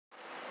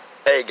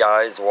Hey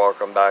guys,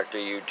 welcome back to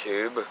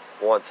YouTube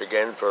once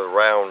again for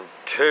round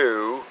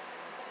 2.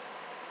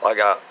 I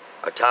got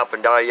a top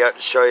and die yet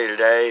to show you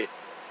today.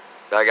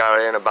 I got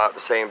it in about the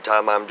same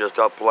time. I'm just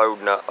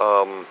uploading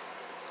a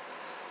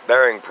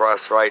bearing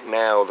press right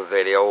now, the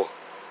video.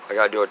 I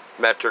got to do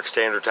a metric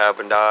standard top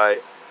and die.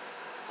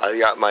 I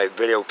got my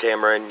video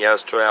camera in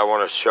yesterday. I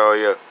want to show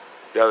you.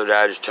 The other day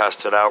I just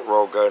tested it out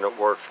real good and it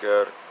works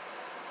good.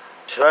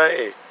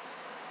 Today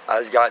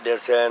I got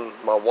this in.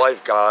 My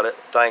wife got it.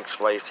 Thanks,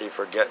 Lacey,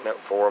 for getting it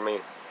for me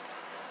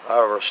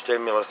out of her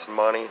stimulus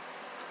money.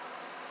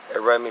 It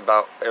ran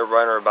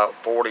her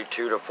about $42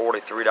 to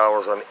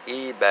 $43 on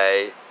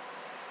eBay.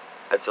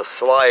 It's a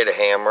slide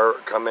hammer.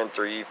 Come in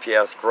through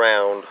UPS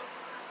ground.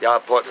 Yeah, I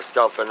put the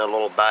stuff in a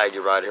little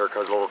baggie right here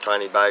because a little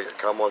tiny bag that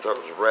come with it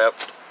was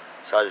ripped.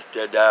 So I just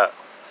did that.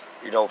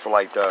 You know, for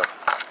like the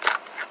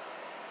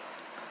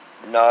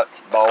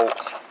nuts,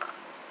 bolts,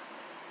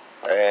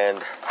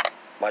 and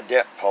my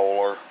dip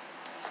puller.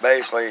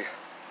 Basically,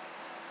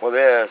 with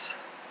this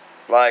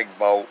lag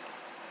bolt,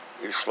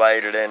 you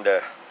slide it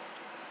into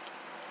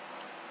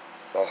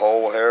the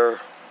hole here,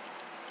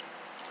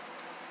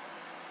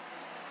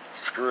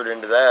 screw it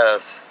into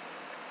this,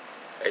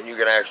 and you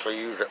can actually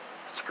use it,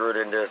 screw it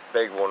into this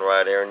big one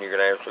right here, and you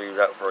can actually use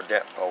that for a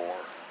dip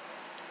puller.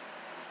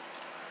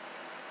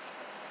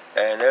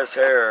 And this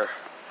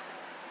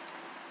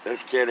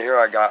kit here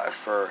I got is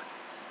for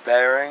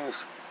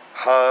bearings,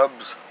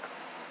 hubs,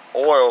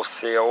 oil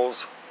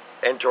seals,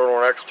 internal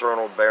and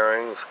external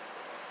bearings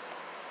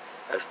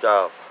and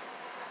stuff.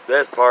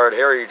 This part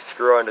here, you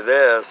screw onto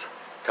this,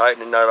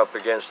 tighten the nut up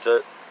against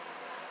it,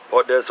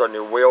 put this on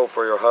your wheel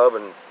for your hub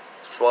and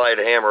slide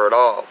hammer it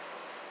off.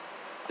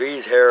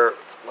 These here,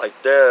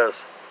 like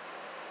this,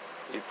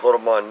 you put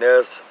them on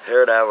this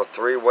here to have a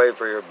 3-way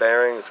for your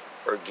bearings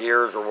or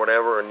gears or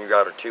whatever, and you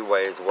got a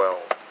 2-way as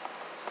well.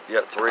 You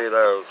got 3 of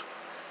those.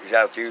 You just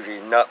have to use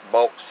these nut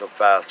bolts to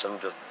fasten,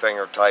 just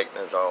finger tighten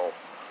is all.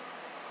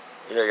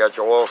 You know, you got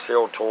your oil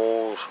seal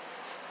tools,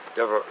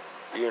 different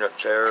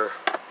units here.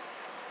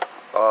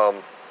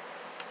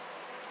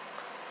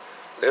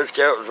 This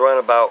kit was running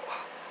about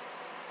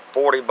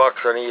 40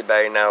 bucks on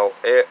eBay now.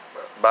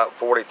 About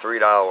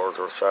 $43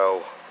 or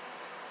so.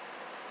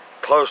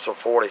 Close to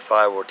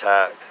 45 with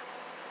tax.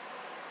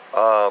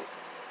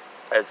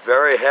 It's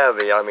very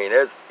heavy. I mean,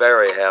 it's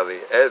very heavy.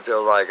 It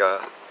feels like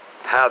a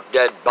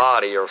half-dead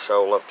body or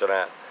so lifting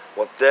that.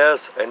 With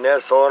this and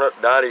this on it,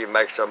 that even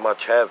makes it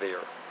much heavier.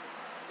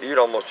 You'd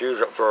almost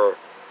use it for a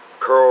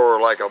curl or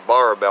like a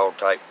barbell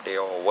type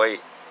deal of weight.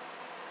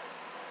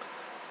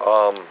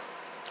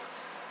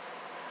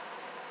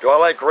 Do I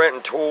like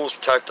renting tools?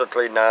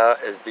 Technically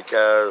not, is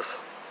because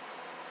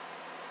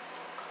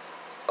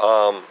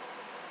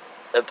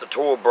if the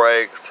tool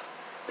breaks,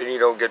 then you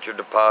don't get your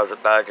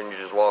deposit back and you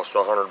just lost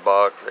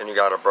 $100 and you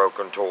got a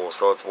broken tool.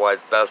 So it's why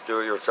it's best to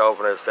do it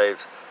yourself, and it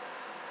saves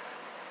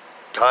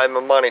time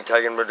and money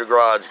taking them to the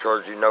garage,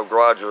 because you know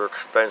garages are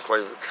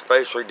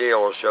especially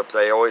dealerships,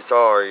 they always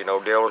are. You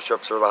know,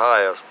 dealerships are the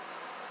highest,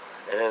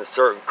 and then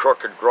certain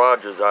crooked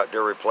garages out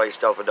there replace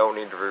stuff that don't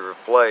need to be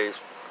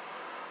replaced.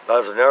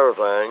 That's another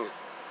thing.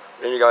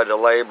 Then you got the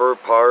labor,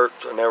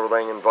 parts, and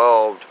everything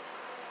involved.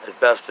 It's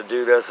best to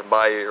do this and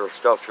buy your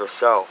stuff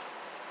yourself.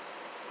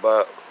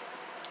 But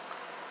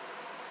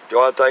do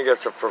I think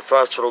it's a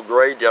professional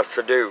grade? Yes,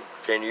 I do.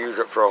 Can you use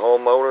it for a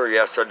homeowner?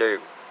 Yes, I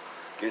do.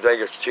 Do you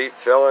think it's cheap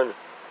filling?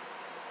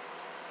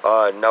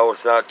 No,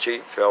 it's not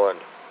cheap filling.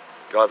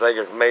 Do I think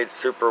it's made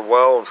super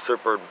well and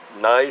super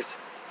nice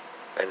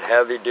and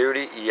heavy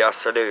duty?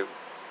 Yes, I do.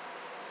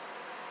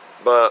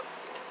 But,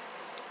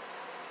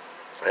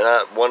 and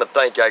I want to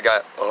thank you. I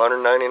got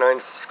 199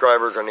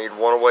 subscribers. I need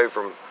one away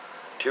from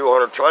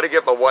 200. Try to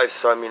get my wife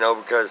some, you know,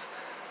 because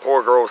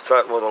poor girl was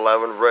sitting with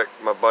 11. Rick,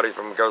 my buddy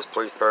from Ghost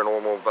Police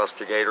Paranormal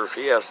Investigators,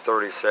 he has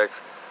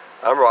 36.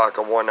 I'm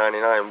rocking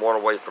 199, one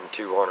away from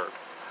 200.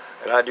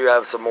 And I do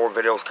have some more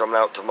videos coming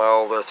out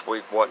tomorrow, this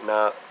week,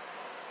 whatnot.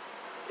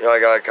 You know, I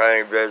got kind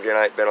of busy and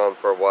I ain't been on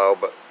for a while,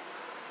 but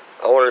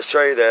I wanted to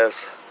show you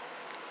this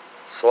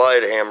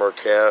slide hammer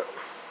kit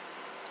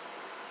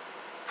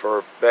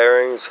for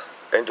bearings,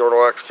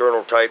 internal,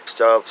 external type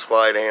stuff,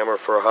 slide hammer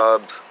for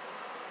hubs,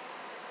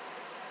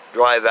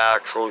 drive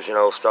axles, you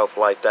know, stuff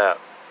like that.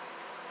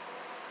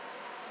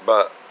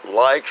 But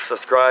like,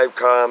 subscribe,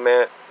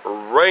 comment,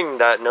 ring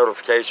that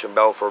notification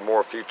bell for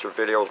more future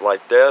videos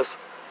like this.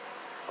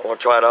 I want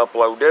to try to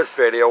upload this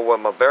video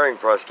when my bearing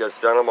press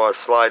gets done. I'm going to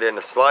slide in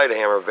the slide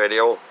hammer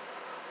video.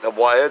 Then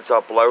while it's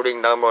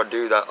uploading, I'm going to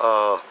do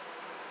the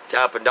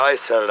tap and die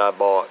set that I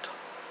bought,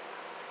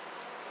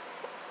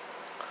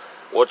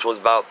 which was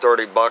about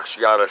 30 bucks.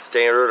 You got a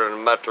standard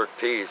and a metric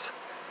piece.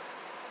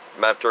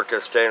 Metric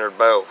and standard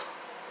both.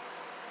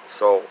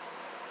 So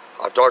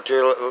I'll talk to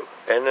you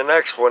in the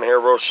next one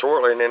here real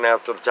shortly, and then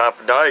after the top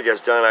and die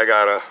gets done, I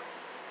got a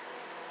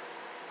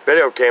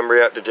video camera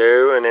yet to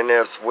do, and then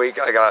this week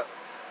I got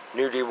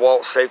new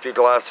DeWalt safety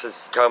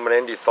glasses coming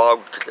in,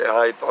 defogged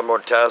type. I'm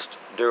going to test,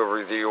 do a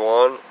review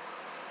on.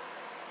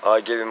 I'll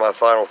give you my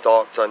final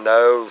thoughts on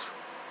those.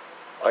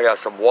 I got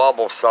some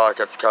wobble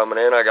sockets coming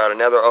in. I got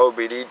another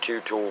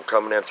OBD2 tool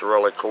coming in. It's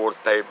really cool. It's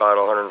paid about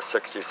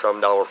 $160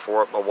 some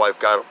for it. My wife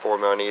got it for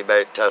me on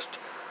eBay to test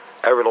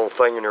every little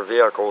thing in her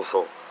vehicle.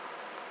 So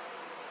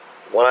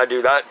when I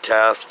do that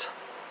test,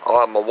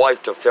 I'll have my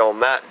wife to film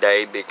that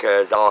day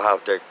because I'll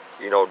have to,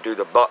 you know, do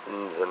the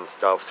buttons and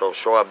stuff. So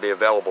she'll be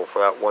available for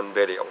that one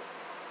video.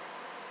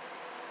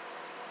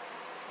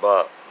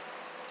 But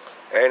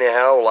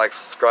anyhow, like,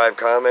 subscribe,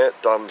 comment,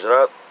 thumbs it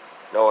up.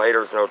 No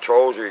haters, no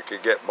trolls, or you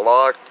could get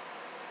blocked.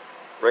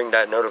 Ring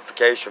that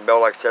notification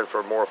bell, like I said,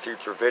 for more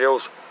future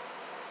videos.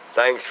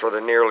 Thanks for the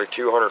nearly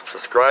 200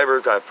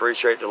 subscribers. I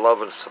appreciate the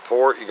love and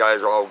support you guys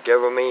are all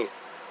giving me.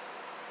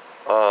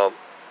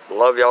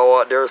 Love y'all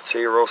out there. See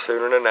you real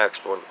soon in the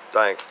next one.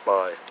 Thanks.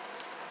 Bye.